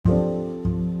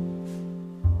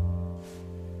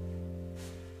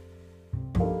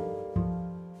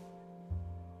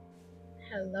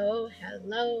Hello,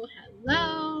 hello,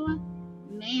 hello.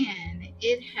 Man,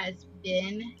 it has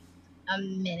been a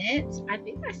minute. I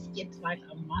think I skipped like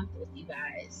a month with you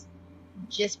guys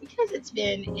just because it's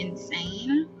been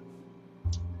insane.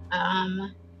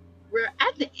 Um, we're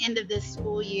at the end of this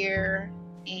school year,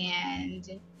 and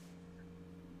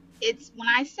it's when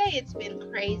I say it's been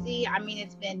crazy, I mean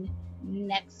it's been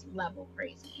next level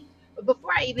crazy. But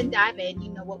before I even dive in,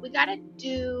 you know what we got to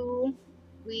do?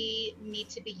 We need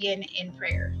to begin in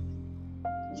prayer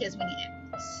because we need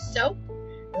it. So,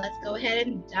 let's go ahead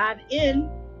and dive in.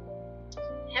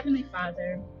 Heavenly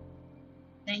Father,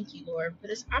 thank you, Lord, for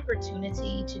this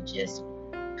opportunity to just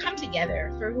come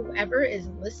together. For whoever is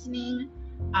listening,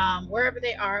 wherever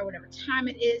they are, whatever time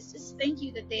it is, just thank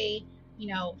you that they,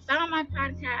 found my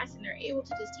podcast and they're able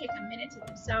to just take a minute to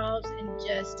themselves and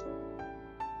just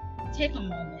take a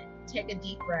moment, take a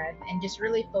deep breath, and just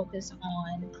really focus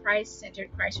on Christ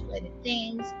centered, Christ related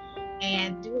things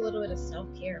and do a little bit of self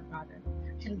care, Father.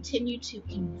 Continue to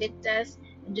convict us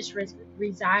and just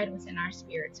reside within our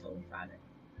spirits, Holy Father.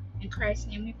 In Christ's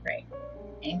name we pray.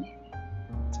 Amen.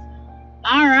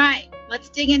 All right, let's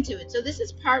dig into it. So this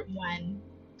is part one.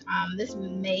 This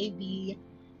may be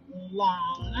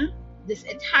long, this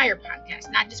entire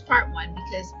podcast, not just part one,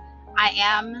 because I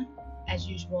am, as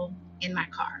usual, in my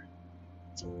car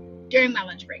during my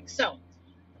lunch break. So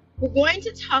we're going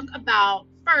to talk about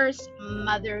first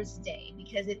Mother's Day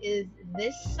because it is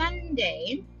this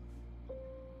Sunday.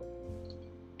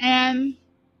 And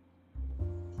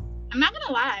I'm not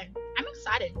gonna lie, I'm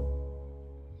excited.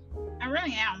 I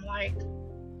really am.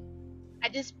 I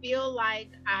just feel like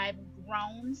I've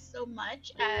grown so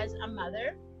much as a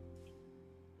mother.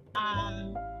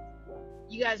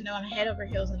 You guys know I'm head over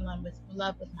heels in love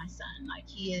with my son. Like,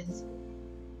 he is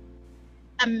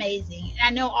amazing. And I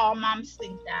know all moms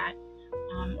think that,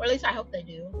 or at least I hope they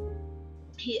do.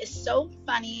 He is so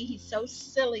funny, he's so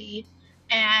silly,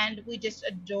 and we just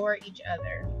adore each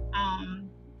other.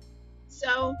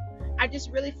 So I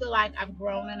just really feel like I've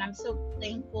grown, and I'm so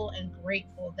thankful and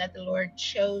grateful that the Lord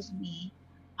chose me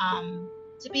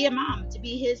to be a mom, to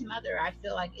be his mother. I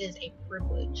feel like is a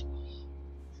privilege.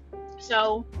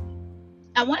 So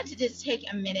I wanted to just take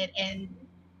a minute and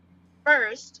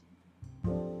first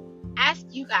ask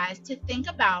you guys to think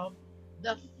about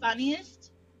the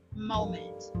funniest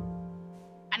moment.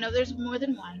 I know there's more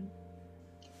than one.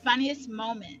 Funniest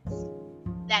moments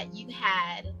that you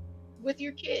had with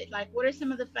your kid. Like, what are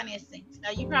some of the funniest things? Now,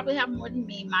 you probably have more than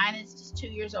me. Mine is just 2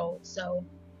 years old, so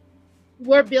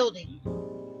we're building.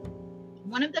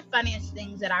 One of the funniest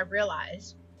things that I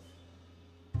realized,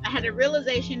 I had a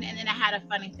realization and then I had a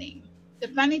funny thing. The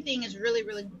funny thing is really,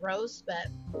 really gross, but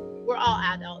we're all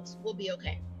adults. We'll be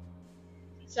okay.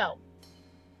 So,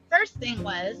 first thing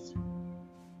was,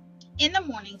 in the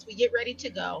mornings, we get ready to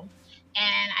go,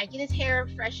 and I get his hair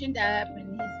freshened up,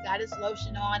 and he's got his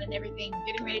lotion on and everything,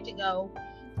 getting ready to go,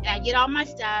 and I get all my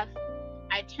stuff.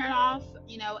 I turn off,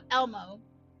 Elmo.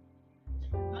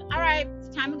 I'm like, all right,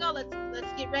 it's time to go.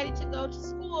 Let's get ready to go to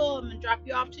school. I'm gonna drop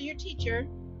you off to your teacher.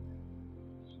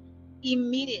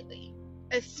 Immediately,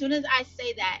 as soon as I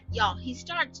say that, y'all, he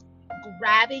starts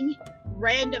grabbing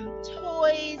random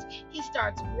toys. He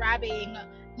starts grabbing,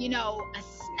 a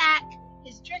snack,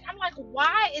 his drink. I'm like,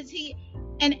 why is he?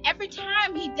 And every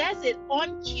time he does it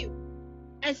on cue,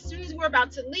 as soon as we're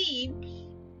about to leave.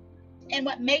 And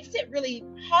what makes it really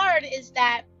hard is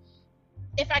that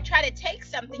if I try to take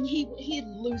something, he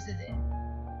loses it,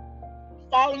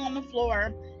 falling on the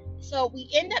floor. So we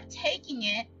end up taking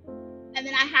it, and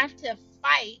then I have to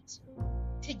fight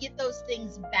to get those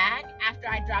things back after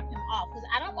I drop him off, because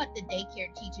I don't want the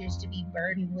daycare teachers to be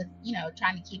burdened with,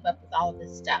 trying to keep up with all of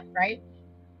this stuff, right?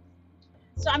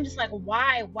 So I'm just like,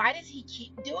 why does he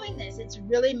keep doing this? It's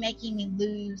really making me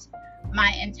lose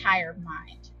my entire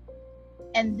mind.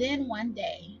 And then one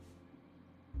day,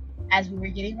 as we were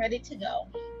getting ready to go,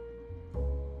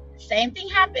 same thing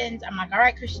happens. I'm like, all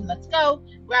right, Christian, let's go.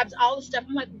 Grabs all the stuff.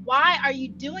 I'm like, why are you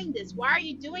doing this? Why are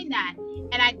you doing that?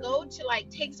 And I go to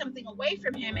take something away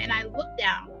from him, and I look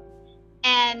down,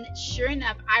 and sure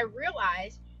enough, I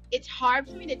realize it's hard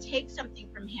for me to take something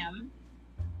from him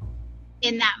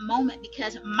in that moment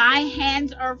because my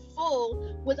hands are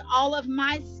full with all of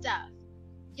my stuff.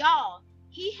 Y'all,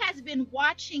 he has been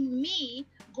watching me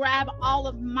grab all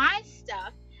of my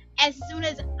stuff as soon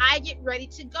as I get ready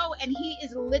to go, and he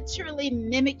is literally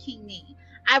mimicking me.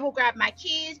 I will grab my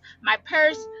keys, my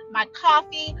purse, my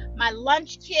coffee, my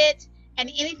lunch kit, and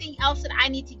anything else that I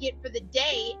need to get for the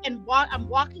day, and I'm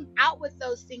walking out with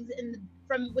those things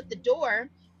with the door.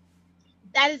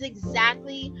 That is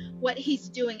exactly what he's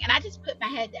doing, and I just put my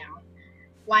head down,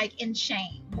 in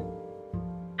shame.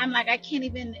 I'm like, I can't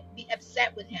even be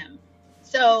upset with him.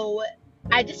 So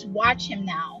I just watch him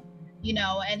now,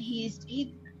 and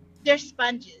they're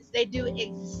sponges. They do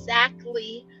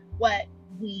exactly what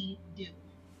we do.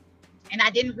 And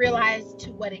I didn't realize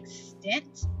to what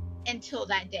extent until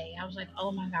that day. I was like,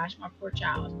 oh my gosh, my poor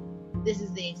child. This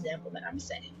is the example that I'm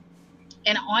setting.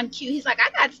 And on cue, he's like, I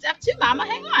got stuff too, mama.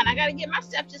 Hang on. I got to get my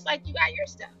stuff just like you got your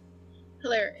stuff.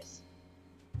 Hilarious.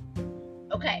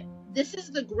 Okay. This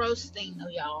is the gross thing, though,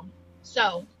 y'all.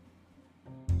 So,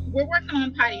 we're working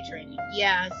on potty training.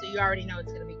 Yeah, so you already know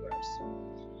it's going to be gross.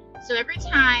 So, every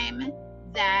time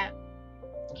that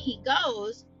he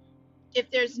goes,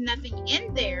 if there's nothing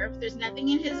in there, if there's nothing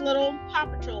in his little Paw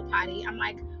Patrol potty, I'm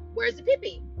like, where's the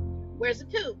pee-pee? Where's the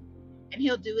poop? And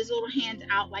he'll do his little hands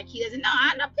out like he doesn't know.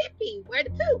 I know pee-pee. Where the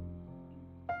poop?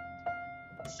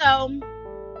 So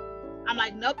I'm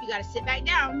like, nope, you got to sit back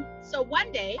down. So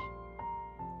one day,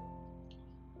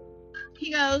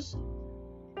 he goes,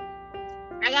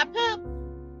 I got poop.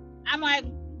 I'm like,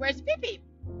 where's the pee-pee?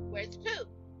 Where's the poop?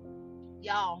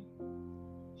 Y'all,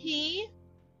 he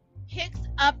picks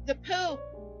up the poop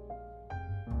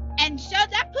and shows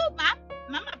that poop,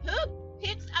 mama poop,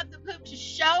 picks up the poop to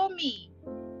show me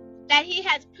that he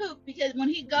has poop, because when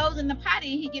he goes in the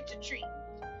potty, he gets a treat.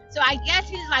 So I guess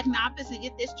he's like, nah, I'm supposed to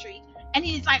get this treat. And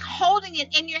he's like holding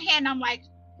it in your hand. I'm like,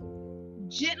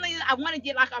 gently, I want to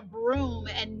get like a broom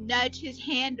and nudge his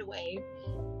hand away.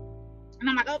 And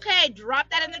I'm like, okay, drop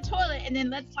that in the toilet and then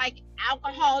let's like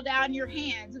alcohol down your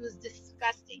hands. It was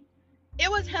disgusting. It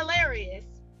was hilarious,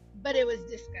 but it was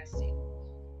disgusting.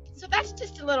 So that's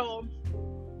just a little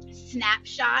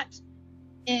snapshot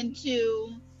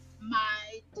into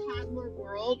my toddler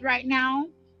world right now.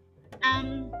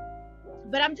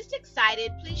 But I'm just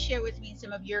excited. Please share with me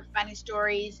some of your funny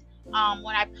stories. When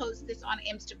I post this on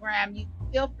Instagram, you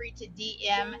feel free to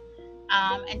DM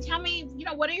and tell me,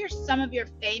 what are some of your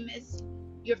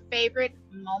favorite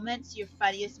moments, your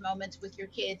funniest moments with your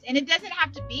kids. And it doesn't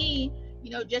have to be,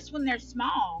 just when they're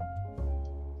small.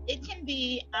 It can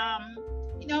be,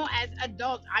 as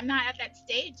adults. I'm not at that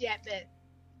stage yet, but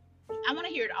I want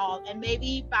to hear it all. And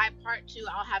maybe by part 2,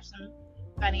 I'll have some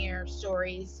funnier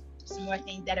stories, some more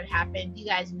things that have happened. You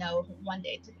guys know, one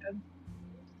day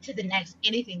to the next,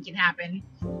 anything can happen,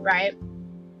 right?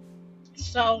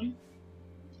 So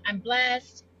I'm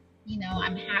blessed.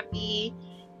 I'm happy.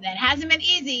 That hasn't been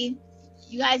easy.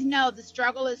 You guys know the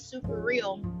struggle is super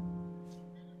real.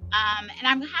 And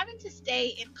I'm having to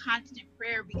stay in constant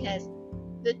prayer because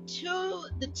the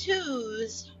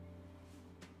twos,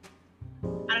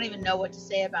 I don't even know what to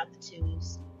say about the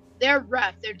twos. They're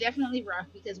rough. They're definitely rough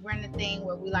because we're in the thing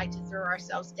where we like to throw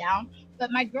ourselves down.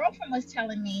 But my girlfriend was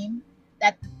telling me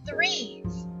that the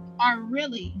threes are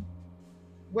really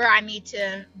where I need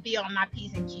to be on my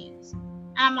P's and Q's.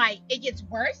 And I'm like, it gets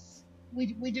worse.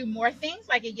 We do more things.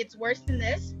 Like, it gets worse than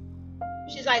this.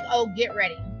 She's like, oh, get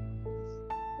ready.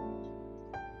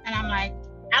 And I'm like,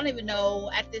 I don't even know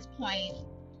at this point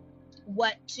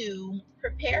what to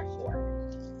prepare for.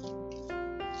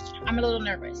 I'm a little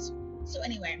nervous. So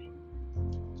anyway,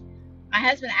 my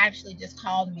husband actually just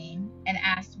called me and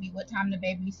asked me what time the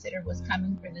babysitter was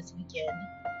coming for this weekend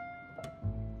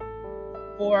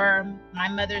for my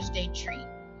Mother's Day treat.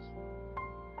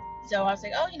 So I was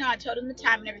like, oh, I told him the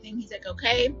time and everything. He's like,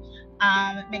 okay,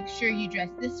 make sure you dress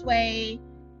this way.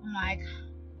 I'm like,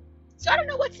 so I don't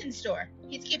know what's in store.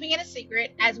 He's keeping it a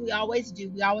secret, as we always do.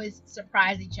 We always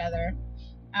surprise each other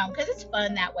because it's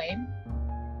fun that way.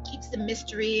 Keeps the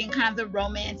mystery and kind of the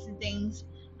romance and things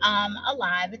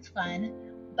alive. It's fun.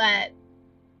 But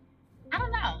I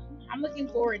don't know. I'm looking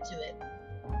forward to it.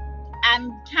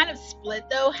 I'm kind of split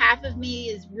though. Half of me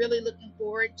is really looking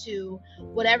forward to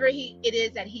whatever it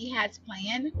is that he has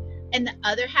planned, and the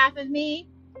other half of me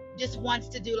just wants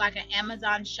to do like an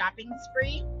Amazon shopping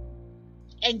spree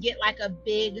and get like a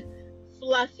big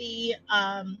fluffy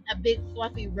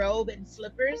robe and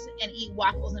slippers and eat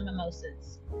waffles and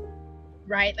mimosas.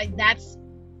 Right? Like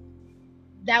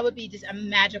that would be just a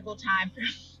magical time for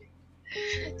me.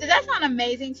 Does that sound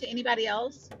amazing to anybody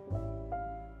else?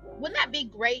 Wouldn't that be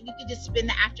great? You could just spend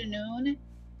the afternoon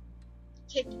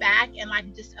kicked back and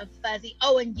like just a fuzzy,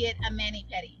 and get a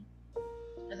mani-pedi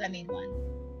because I need one.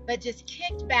 But just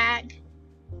kicked back,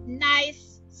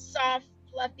 nice, soft,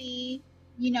 fluffy,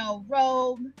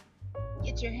 robe,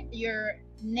 get your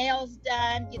nails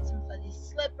done, get some fuzzy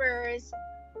slippers,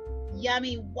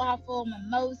 yummy waffle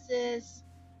mimosas,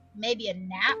 maybe a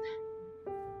nap,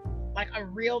 like a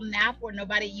real nap where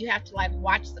you have to like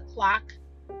watch the clock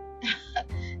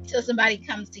till somebody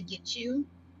comes to get you.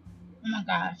 Oh my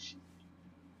gosh,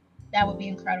 that would be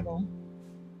incredible.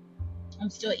 I'm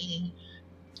still eating.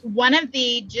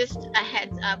 just a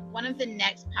heads up, one of the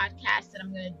next podcasts that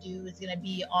I'm going to do is going to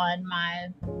be on my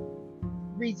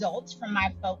results from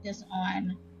my focus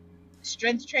on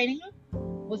strength training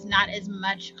with not as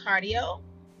much cardio.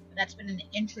 That's been an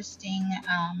interesting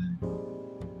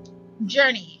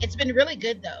journey. It's been really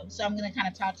good though. So I'm going to kind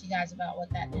of talk to you guys about what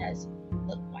that has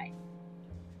looked like.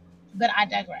 But I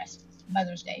digress.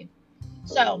 Mother's Day.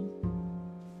 So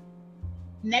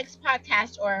next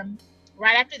podcast or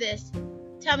right after this,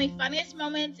 tell me funniest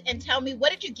moments and tell me,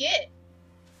 what did you get?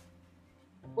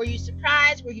 Were you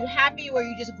surprised? Were you happy? Were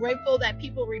you just grateful that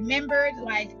people remembered?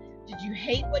 Like, did you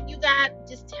hate what you got?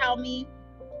 Just tell me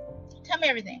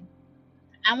everything.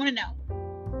 I want to know.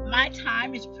 My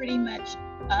time is pretty much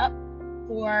up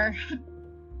for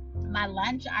my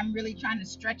lunch. I'm really trying to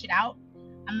stretch it out.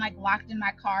 I'm like locked in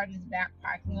my car in this back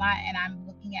parking lot, and I'm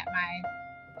looking at my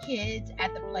kids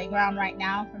at the playground right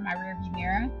now from my rearview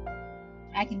mirror.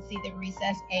 I can see the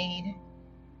recess aide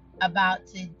about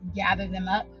to gather them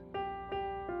up,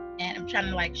 and I'm trying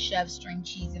to like shove string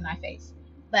cheese in my face.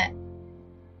 But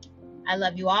I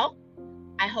love you all.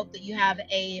 I hope that you have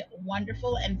a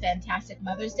wonderful and fantastic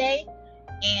Mother's Day,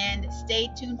 and stay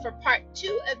tuned for part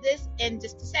 2 of this in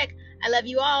just a sec. I love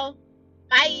you all.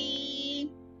 Bye.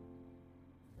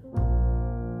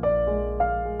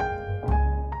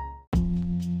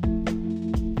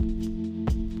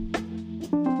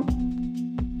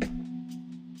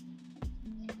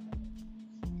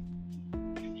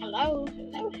 Hello.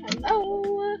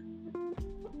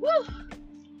 Woo.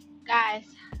 Guys,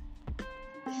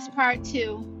 this is part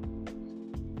 2,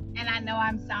 and I know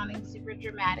I'm sounding super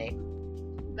dramatic,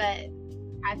 but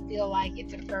I feel like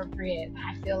it's appropriate.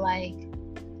 I feel like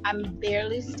I'm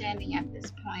barely standing at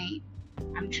this point.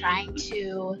 I'm trying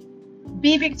to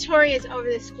be victorious over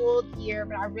the school year,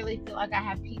 but I really feel like I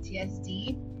have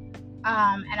PTSD,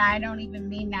 and I don't even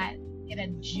mean that in a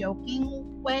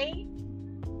joking way.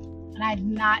 And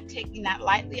I'm not taking that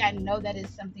lightly. I know that is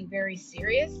something very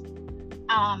serious.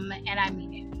 And I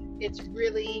mean it. It's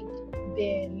really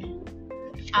been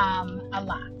a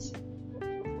lot.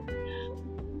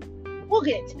 We'll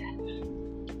get into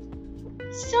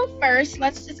that. So first,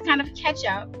 let's just kind of catch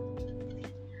up.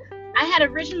 I had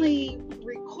originally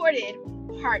recorded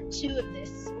part 2 of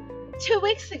this 2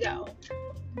 weeks ago.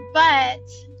 But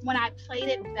when I played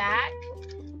it back,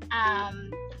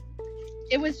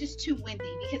 it was just too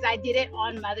windy because I did it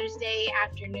on Mother's Day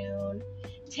afternoon,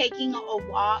 taking a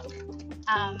walk,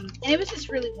 and it was just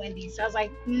really windy. So I was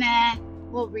like, nah,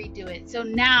 we'll redo it. So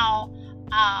now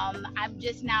I'm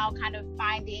just now kind of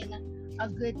finding a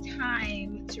good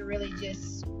time to really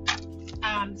just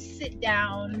sit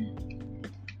down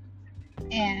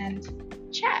and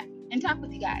chat and talk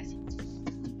with you guys.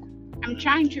 I'm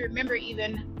trying to remember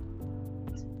even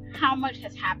how much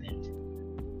has happened.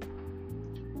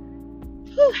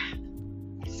 Whew.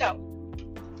 So,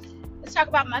 let's talk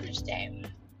about Mother's Day.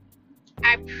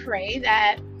 I pray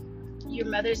that your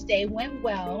Mother's Day went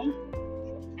well.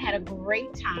 I had a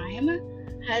great time.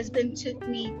 Husband took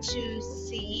me to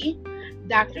see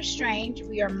Doctor Strange.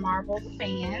 We are Marvel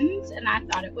fans, and I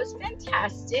thought it was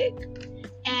fantastic.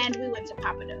 And we went to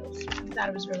Papa Do's. I thought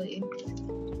it was really,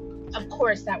 of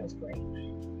course, that was great.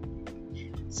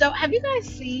 So, have you guys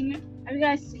seen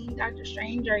Doctor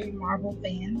Strange? Are you Marvel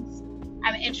fans?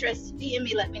 I'm interested. DM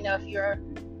me, let me know if you're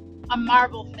a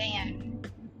Marvel fan.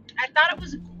 I thought it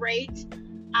was great.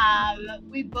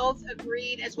 We both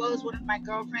agreed, as well as one of my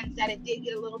girlfriends, that it did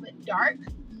get a little bit dark.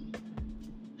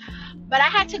 But I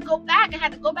had to go back.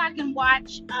 And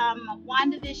watch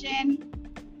WandaVision.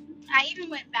 I even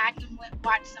went back and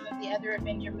watched some of the other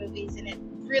Avenger movies, and it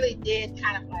really did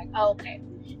kind of like, oh, okay.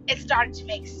 It started to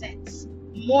make sense.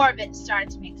 More of it started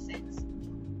to make sense.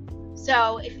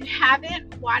 So if you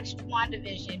haven't watched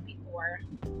WandaVision before,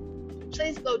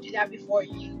 please go do that before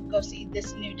you go see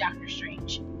this new Doctor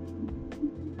Strange.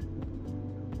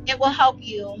 It will help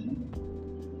you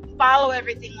follow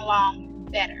everything along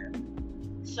better.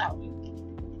 So,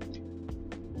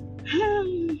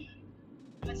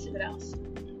 let's see what else.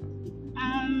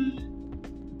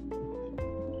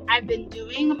 I've been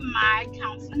doing my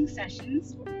counseling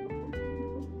sessions.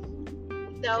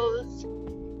 Those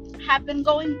have been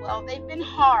going well. They've been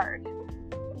hard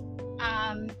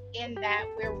in that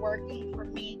we're working for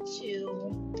me to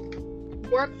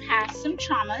work past some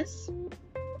traumas.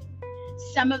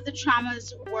 Some of the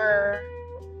traumas were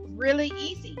really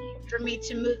easy for me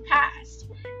to move past,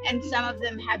 and some of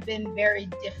them have been very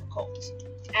difficult.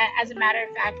 As a matter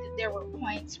of fact, there were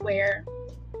points where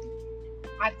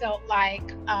I felt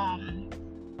like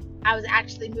I was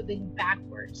actually moving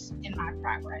backwards in my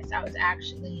progress. I was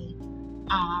actually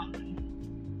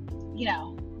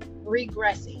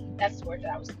regressing. That's the word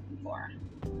that I was looking for.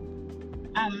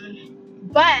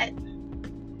 But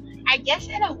I guess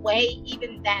in a way,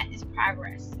 even that is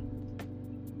progress.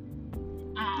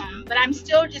 But I'm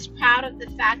still just proud of the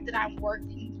fact that I'm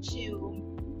working to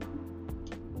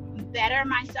better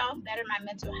myself, better my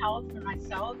mental health for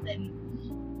myself and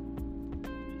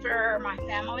for my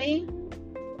family.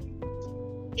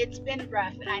 It's been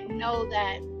rough, and I know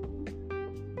that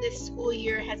this school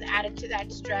year has added to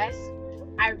that stress.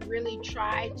 I really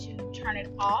try to turn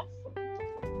it off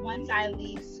once I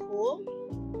leave school.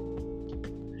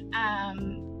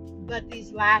 But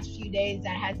these last few days,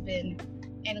 that has been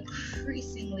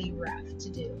increasingly rough to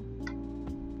do.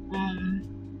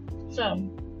 So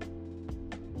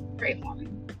pray for me.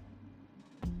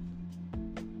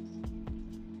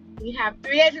 We have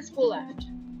 3 days of school left.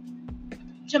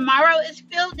 Tomorrow is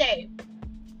field day.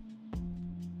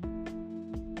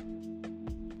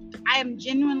 I am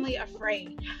genuinely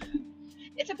afraid.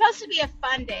 It's supposed to be a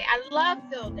fun day. I love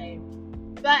field day.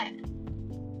 But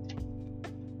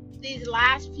these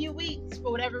last few weeks,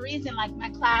 for whatever reason, like my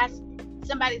class,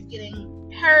 somebody's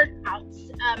getting hurt,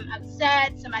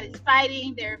 upset, somebody's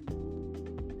fighting, they're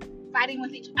fighting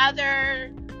with each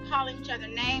other, calling each other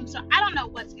names. So I don't know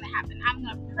what's going to happen. I'm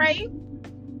going to pray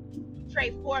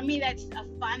for me. That's a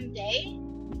fun day.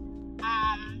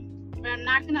 But I'm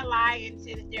not going to lie and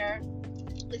say that there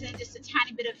isn't just a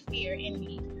tiny bit of fear in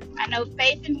me. I know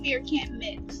faith and fear can't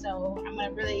mix, so I'm going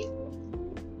to really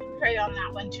pray on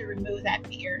that one to remove that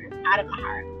fear out of my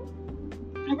heart.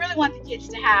 I really want the kids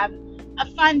to have a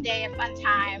fun day, a fun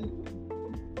time,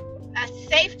 a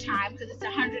safe time, because it's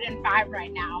 105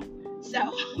 right now.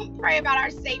 So pray about our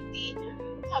safety.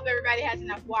 Hope everybody has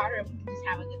enough water and we can just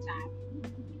have a good time.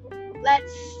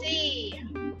 Let's see.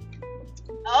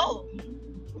 Oh,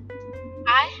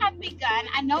 I have begun.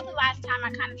 I know the last time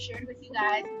I kind of shared with you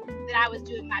guys that I was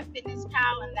doing my fitness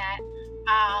pal and that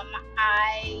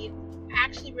I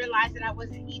actually realized that I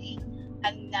wasn't eating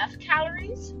enough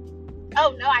calories.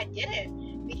 Oh, no, I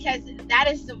didn't, because that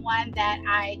is the one that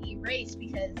I erased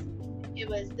because it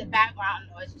was the background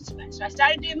noise was too much. So I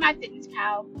started doing my fitness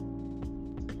pal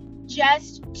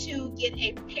just to get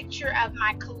a picture of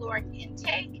my caloric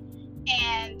intake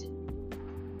and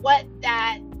what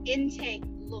that intake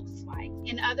looks like.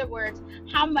 In other words,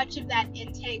 how much of that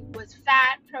intake was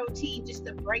fat, protein, just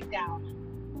the breakdown.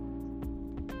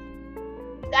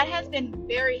 That has been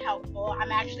very helpful.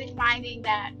 I'm actually finding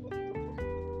that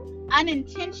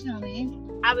unintentionally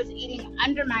I was eating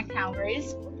under my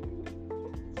calories,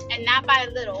 and not by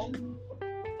little,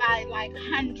 by like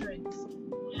hundreds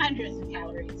of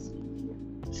calories.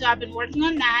 So I've been working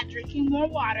on that, drinking more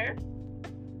water.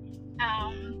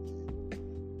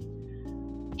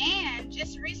 And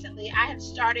just recently I have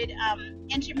started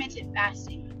intermittent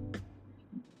fasting,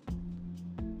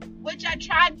 which I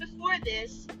tried before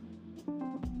this.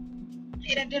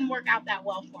 It didn't work out that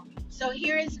well for me. So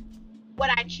here is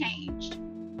what I changed.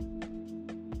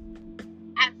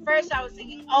 At first I was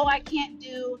thinking, oh, I can't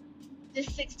do the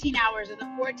 16 hours or the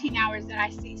 14 hours that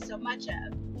I see so much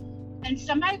of. And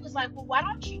somebody was like, well, why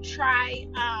don't you try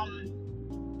the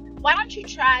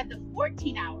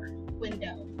 14-hour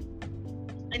window?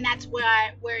 And that's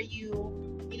where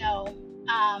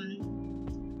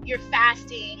you're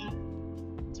fasting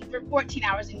for 14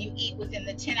 hours and you eat within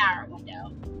the 10-hour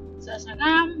window. So I was like,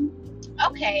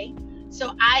 okay.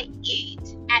 So I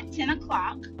eat at 10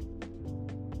 o'clock,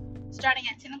 starting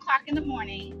at 10 o'clock in the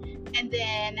morning, and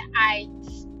then I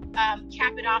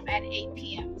cap it off at 8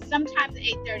 p.m. Sometimes at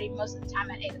 8:30, most of the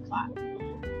time at 8 o'clock.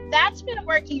 That's been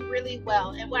working really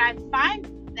well. And what I find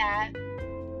that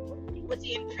with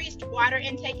the increased water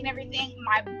intake and everything,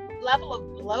 my level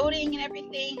of bloating and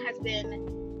everything has been,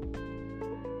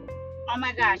 oh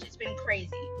my gosh, it's been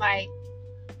crazy. Like,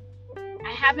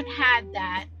 I haven't had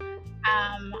that.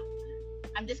 I'm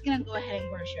just going to go ahead and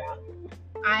gross you out.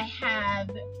 I have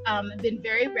been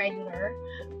very regular.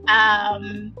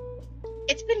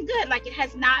 It's been good. Like, it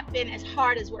has not been as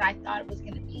hard as what I thought it was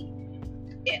going to be.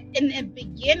 In the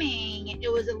beginning,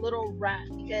 it was a little rough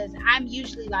because I'm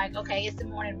usually like, okay, it's the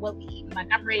morning, what we eat?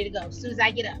 Like, I'm ready to go as soon as I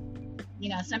get up. You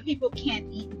know, some people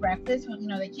can't eat breakfast when,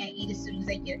 they can't eat as soon as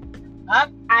they get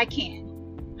up. I can.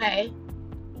 Okay.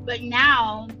 But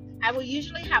now I will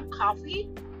usually have coffee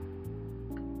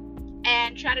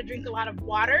and try to drink a lot of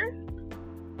water.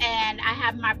 And I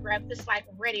have my breakfast like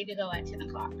ready to go at 10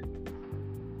 o'clock.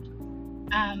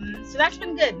 So that's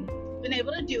been good. Been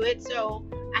able to do it. So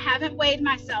I haven't weighed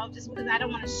myself just because I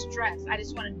don't want to stress. I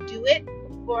just want to do it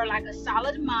for like a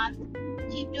solid month.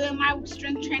 Keep doing my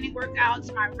strength training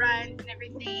workouts, my runs and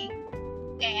everything.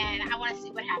 And I want to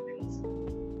see what happens.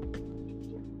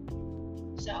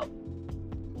 So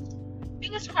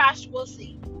fingers crossed, we'll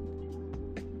see.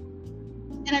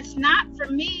 And it's not, for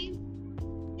me,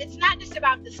 it's not just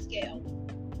about the scale.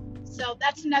 So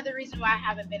that's another reason why I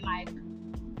haven't been like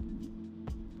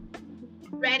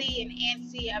ready and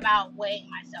antsy about weighing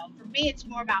myself. For me, it's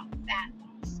more about fat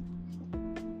loss.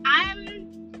 I'm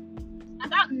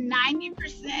about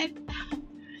 90%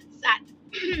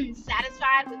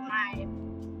 satisfied with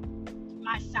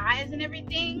my size and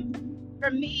everything. For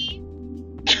me,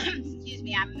 excuse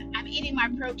me, I'm eating my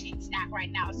protein snack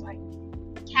right now. So like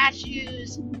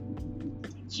cashews,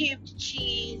 cubed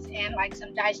cheese, and like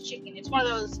some diced chicken. It's one of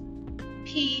those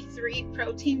P3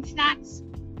 protein snacks.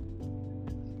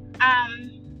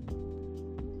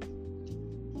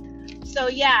 So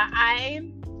yeah,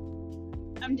 I'm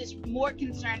just more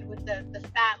concerned with the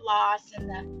fat loss and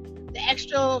the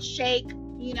extra shake,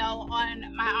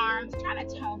 on my arms, trying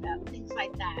to tone up, things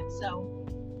like that. So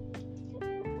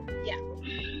yeah,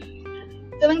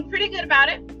 feeling pretty good about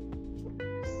it.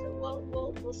 So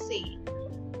we'll see.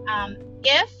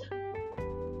 If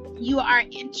you are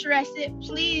interested,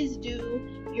 please do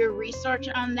your research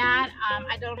on that.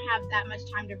 I don't have that much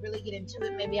time to really get into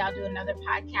it. Maybe I'll do another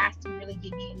podcast and really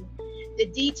give you the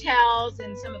details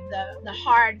and some of the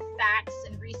hard facts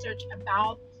and research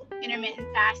about intermittent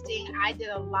fasting. I did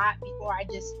a lot before I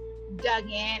just dug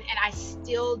in, and I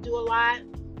still do a lot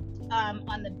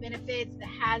on the benefits, the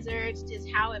hazards, just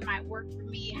how it might work for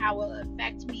me, how it will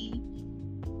affect me.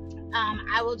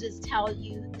 I will just tell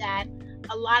you that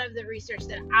a lot of the research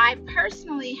that I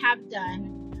personally have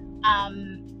done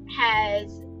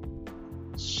has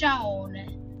shown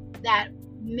that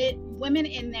women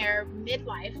in their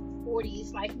midlife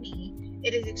 40s like me,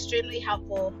 it is extremely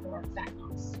helpful for fat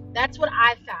loss. That's what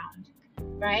I found,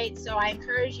 right? So I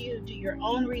encourage you to do your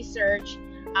own research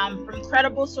from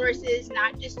credible sources,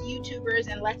 not just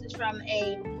YouTubers, unless it's from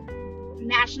a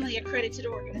nationally accredited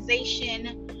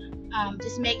organization.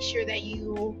 Just make sure that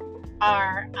you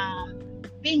are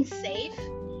being safe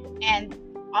and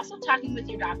also talking with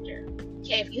your doctor.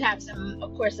 Okay, if you have some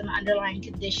underlying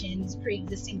conditions,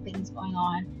 pre-existing things going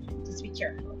on, just be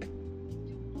careful.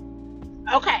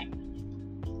 Okay,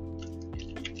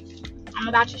 I'm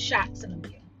about to shock some of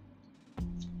you.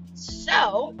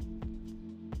 So,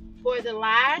 for the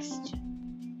last,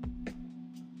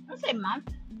 let's say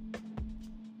month,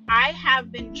 I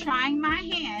have been trying my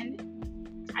hand,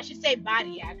 I should say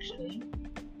body actually,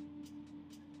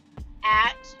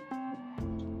 at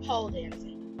pole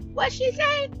dancing. What'd she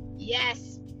say?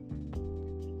 Yes,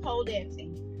 pole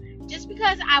dancing. Just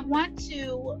because I want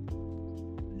to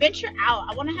venture out.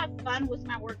 I want to have fun with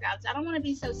my workouts. I don't want to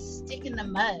be so stick in the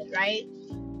mud, right?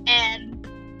 And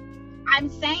I'm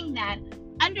saying that,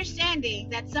 understanding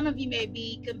that some of you may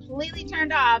be completely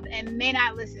turned off and may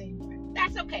not listen.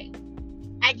 That's okay.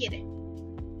 I get it.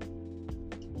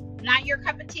 Not your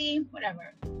cup of tea,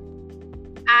 whatever.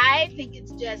 I think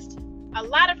it's just a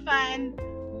lot of fun.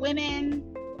 Women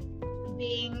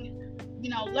being,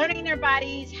 learning their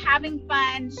bodies, having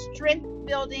fun, strength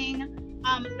building,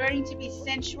 learning to be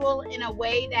sensual in a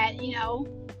way that,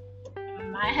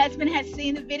 my husband has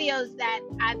seen the videos that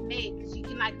I've made, because you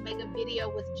can make a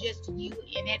video with just you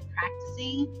in it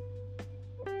practicing.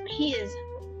 He is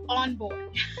on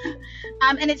board.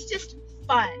 And it's just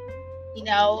fun,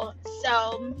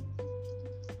 so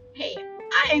hey,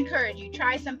 I encourage you,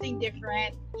 try something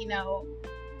different,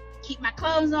 keep my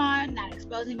clothes on, not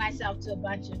exposing myself to a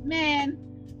bunch of men.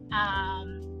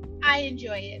 I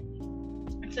enjoy it.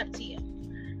 It's up to you.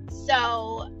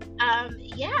 So,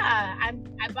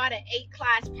 I bought an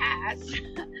 8-class pass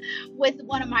with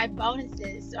one of my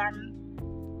bonuses. So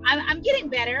I'm getting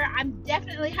better. I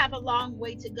definitely have a long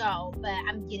way to go, but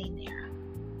I'm getting there.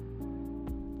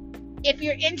 If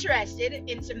you're interested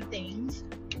in some things,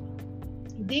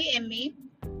 DM me.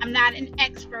 I'm not an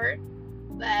expert,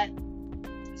 but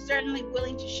certainly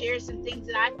willing to share some things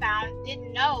that I found.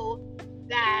 Didn't know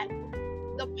that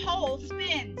the pole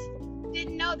spins.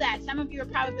 Didn't know that. Some of you are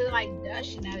probably like, duh,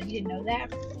 you didn't know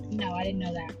that? No, I didn't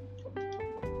know that.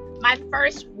 My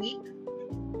first week,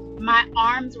 my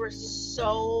arms were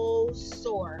so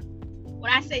sore.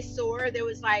 When I say sore, there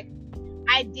was I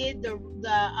did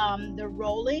the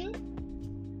rolling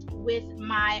with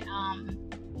my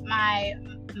my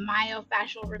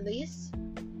myofascial release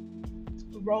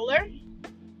roller,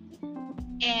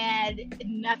 and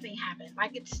nothing happened.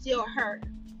 It still hurt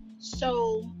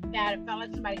so bad. It felt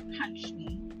like somebody punched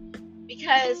me,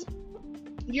 because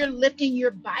you're lifting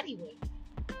your body weight,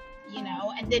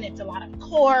 and then it's a lot of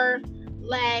core,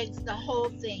 legs, the whole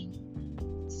thing.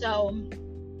 So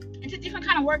it's a different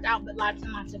kind of workout, but lots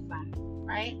and lots of fun,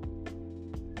 right?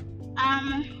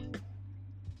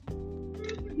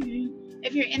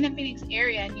 if you're in the Phoenix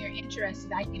area and you're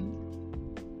interested, I can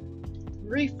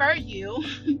refer you.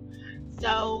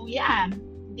 So yeah,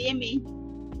 DM me.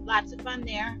 Lots of fun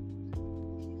there.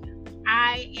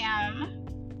 I am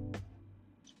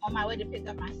on my way to pick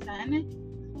up my son,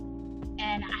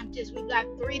 and we've got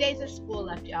 3 days of school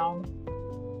left, y'all.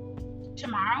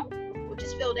 Tomorrow, which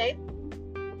is field day.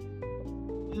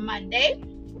 Monday,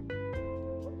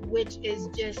 which is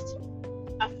just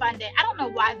a fun day. I don't know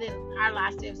why our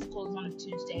last day of school is on a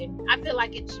Tuesday. I feel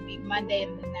like it should be Monday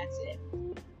and then that's it.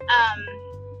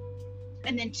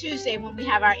 And then Tuesday, when we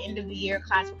have our end of the year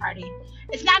class party,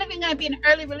 it's not even going to be an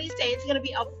early release day. It's going to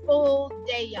be a full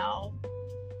day, y'all.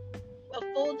 A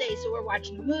full day. So we're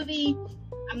watching a movie.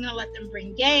 I'm going to let them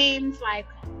bring games. Like,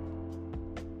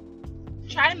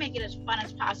 try to make it as fun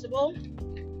as possible,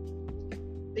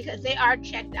 because they are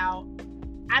checked out.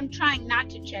 I'm trying not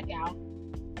to check out,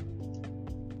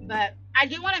 but I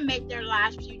do want to make their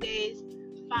last few days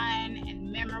fun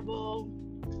and memorable.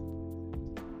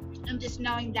 And just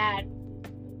knowing that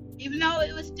even though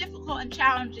it was difficult and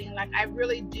challenging, like, I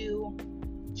really do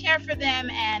care for them,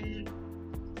 and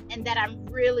that I'm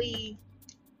really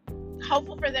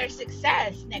hopeful for their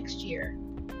success next year.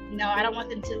 You know, I don't want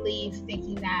them to leave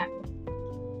thinking that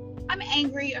I'm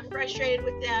angry or frustrated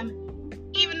with them,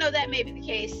 even though that may be the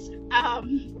case. I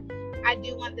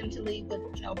do want them to leave with,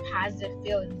 positive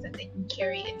feelings that they can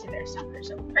carry into their summer.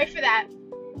 So pray for that.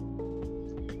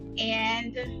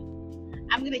 And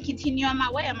I'm going to continue on my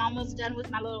way. I'm almost done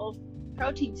with my little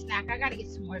protein snack. I got to get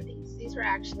some more of these. These were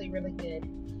actually really good.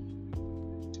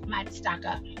 Might stock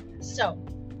up. So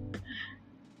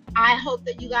I hope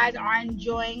that you guys are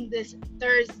enjoying this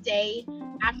Thursday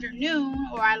afternoon,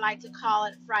 or I like to call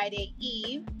it Friday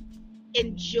Eve.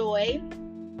 Enjoy.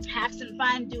 Have some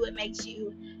fun. Do what makes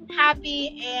you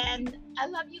happy. And I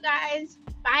love you guys.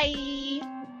 Bye.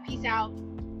 Peace out.